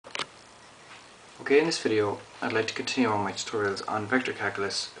Okay, in this video I'd like to continue on my tutorials on vector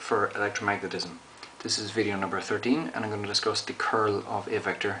calculus for electromagnetism. This is video number 13 and I'm going to discuss the curl of a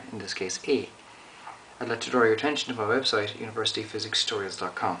vector, in this case A. I'd like to draw your attention to my website,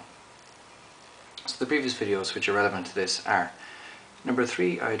 universityphysicstutorials.com. So the previous videos which are relevant to this are: number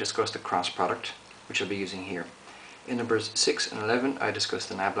 3 I discussed the cross product, which I'll be using here. In numbers 6 and 11 I discussed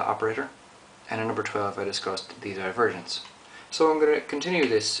the nabla operator, and in number 12 I discussed the divergence. So I'm going to continue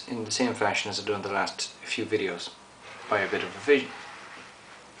this in the same fashion as I've done the last few videos, by a bit of revision.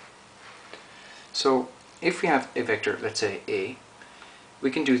 So if we have a vector, let's say A,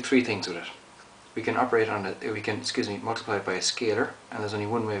 we can do three things with it. We can operate on it, multiply it by a scalar, and there's only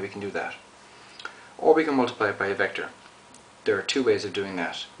one way we can do that. Or we can multiply it by a vector. There are two ways of doing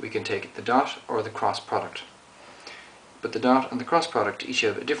that. We can take the dot or the cross product. But the dot and the cross product each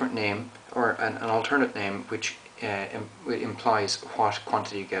have a different name, or an alternate name, which implies what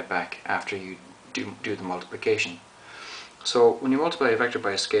quantity you get back after you do the multiplication. So when you multiply a vector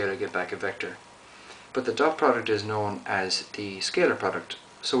by a scalar, you get back a vector. But the dot product is known as the scalar product.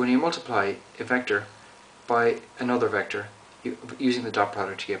 So when you multiply a vector by another vector, using the dot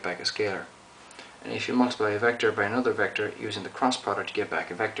product, you get back a scalar. And if you multiply a vector by another vector using the cross product, you get back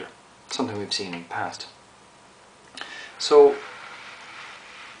a vector. Something we've seen in the past. So,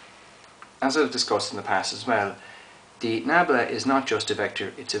 as I've discussed in the past as well, the nabla is not just a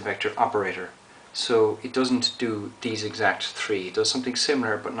vector, it's a vector operator. So it doesn't do these exact three. It does something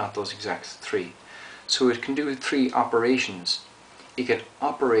similar, but not those exact three. So it can do three operations. It can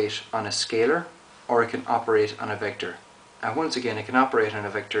operate on a scalar, or it can operate on a vector. And once again, it can operate on a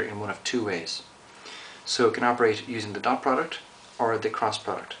vector in one of two ways. So it can operate using the dot product or the cross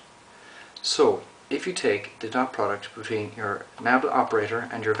product. So if you take the dot product between your nabla operator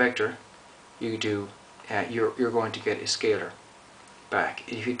and your vector, you're going to get a scalar back.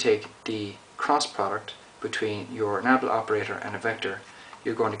 If you take the cross product between your nabla operator and a vector,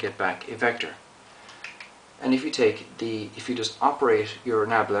 you're going to get back a vector. And if you just operate your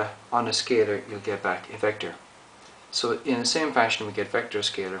nabla on a scalar, you'll get back a vector. So in the same fashion, we get vector,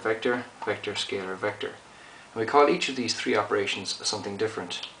 scalar, vector, vector, scalar, vector. And we call each of these three operations something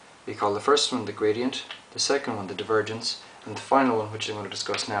different. We call the first one the gradient, the second one the divergence, and the final one, which I'm going to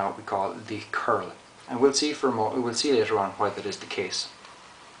discuss now, we call the curl. And we'll see later on why that is the case.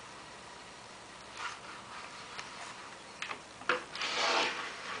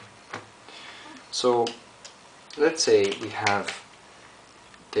 So let's say we have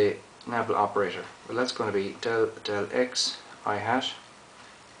the nabla operator. Well, that's going to be del x I hat,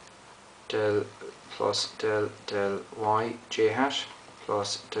 del plus del y j hat,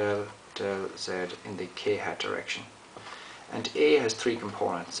 plus del z in the k hat direction. And A has three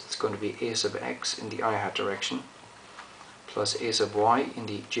components. It's going to be a sub x in the I hat direction, plus a sub y in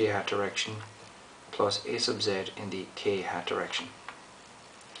the j hat direction, plus a sub z in the k hat direction.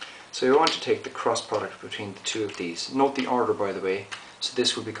 So you want to take the cross product between the two of these. Note the order, by the way. So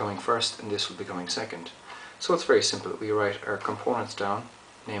this will be coming first and this will be coming second. So it's very simple. We write our components down,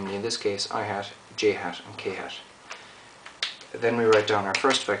 namely in this case I hat, j hat and k hat. Then we write down our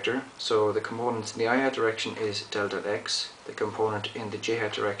first vector. So the component in the I hat direction is del x, the component in the j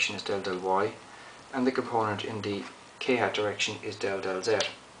hat direction is del y, and the component in the k hat direction is del z.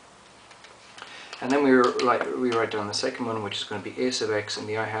 And then we write down the second one, which is going to be a sub x in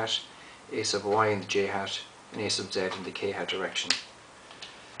the I hat, a sub y in the j hat, and a sub z in the k hat direction.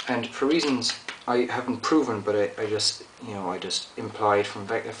 And for reasons I haven't proven, but I just implied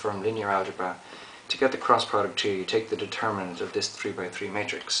from linear algebra, to get the cross product here, you take the determinant of this 3×3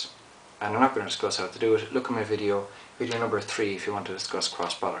 matrix. And I'm not going to discuss how to do it. Look at my video number 3, if you want to discuss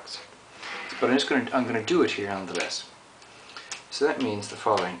cross products. But I'm going to do it here nonetheless. So that means the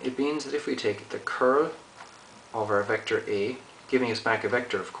following. It means that if we take the curl of our vector A, giving us back a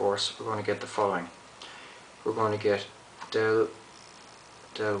vector, of course, we're going to get the following. We're going to get del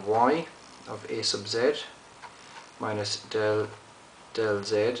y of a sub z minus del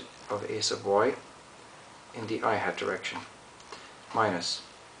z of a sub y in the I hat direction, minus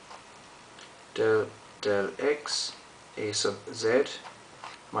del x a sub z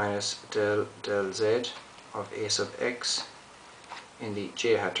minus del z of a sub x in the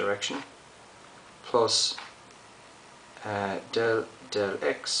j hat direction, plus del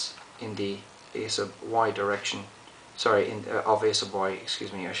x in the a sub y direction, of a sub y,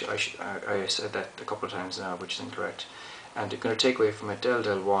 excuse me, I said that a couple of times now, which is incorrect. And we're going to take away from it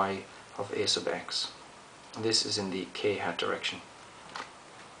del y of a sub x. And this is in the k hat direction.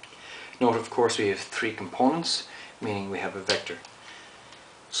 Note, of course, we have three components, meaning we have a vector.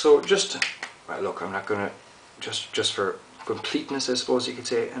 So look, I'm not going to, just for completeness, I suppose you could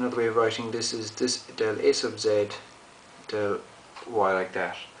say, another way of writing this is this del A sub z del y like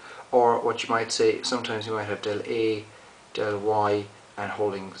that. Or what you might say, sometimes you might have del A del y and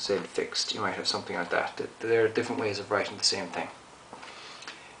holding z fixed. You might have something like that. There are different ways of writing the same thing.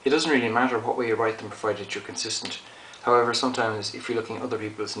 It doesn't really matter what way you write them, provided you're consistent. However, sometimes if you're looking at other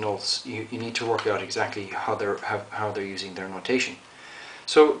people's notes, you need to work out exactly how they're using their notation.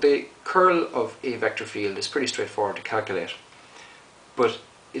 So the curl of a vector field is pretty straightforward to calculate, but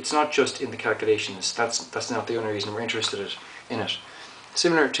it's not just in the calculations. That's not the only reason we're interested in it.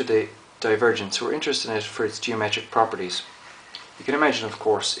 Similar to the divergence, we're interested in it for its geometric properties. You can imagine, of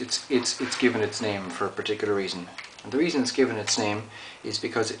course, it's given its name for a particular reason. And the reason it's given its name is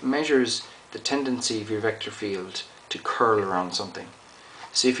because it measures the tendency of your vector field to curl around something.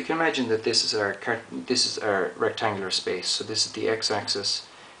 So if you can imagine that this is our rectangular space, so this is the x-axis,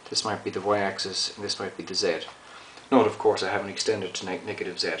 this might be the y-axis, and this might be the z. Note, of course, I haven't extended to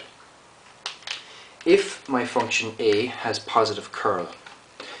negative z. If my function a has positive curl,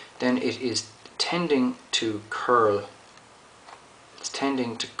 then it is tending to curl. It's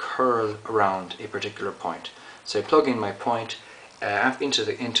tending to curl around a particular point. So I plug in my point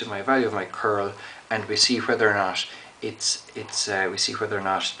into my value of my curl, and we see whether or not the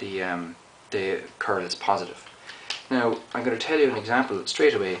curl is positive. Now I'm going to tell you an example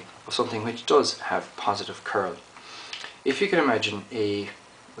straight away of something which does have positive curl. If you can imagine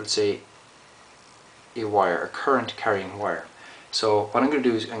let's say a wire, a current carrying wire. So what I'm going to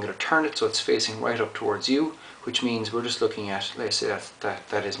do is I'm going to turn it so it's facing right up towards you, which means we're just looking at, let's say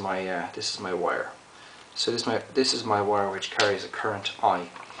that is my this is my wire. So this is my wire which carries a current I.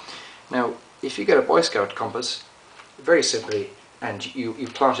 Now if you get a Boy Scout compass, very simply, and you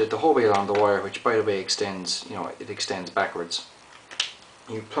plot it the whole way along the wire, which by the way extends, it extends backwards.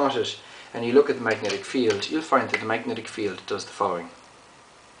 You plot it and you look at the magnetic field, you'll find that the magnetic field does the following.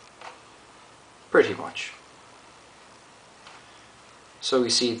 Pretty much. So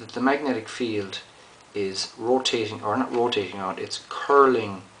we see that the magnetic field is rotating, or not rotating around, it's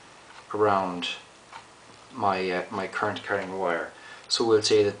curling around my current carrying wire. So we'll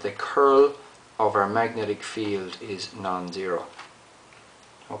say that the curl of our magnetic field is non-zero.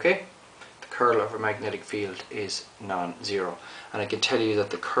 Okay? The curl of our magnetic field is non-zero. And I can tell you that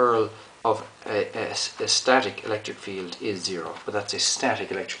the curl of a static electric field is zero. But that's a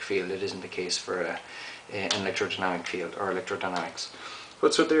static electric field. It isn't the case for an electrodynamic field or electrodynamics.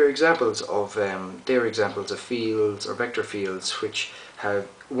 But so they're examples of fields or vector fields which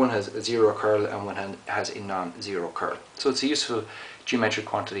one has a zero curl and one has a non-zero curl. So it's a useful geometric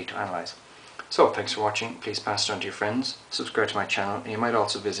quantity to analyze. So thanks for watching. Please pass it on to your friends, subscribe to my channel, and you might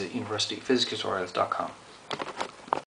also visit universityphysicstutorials.com.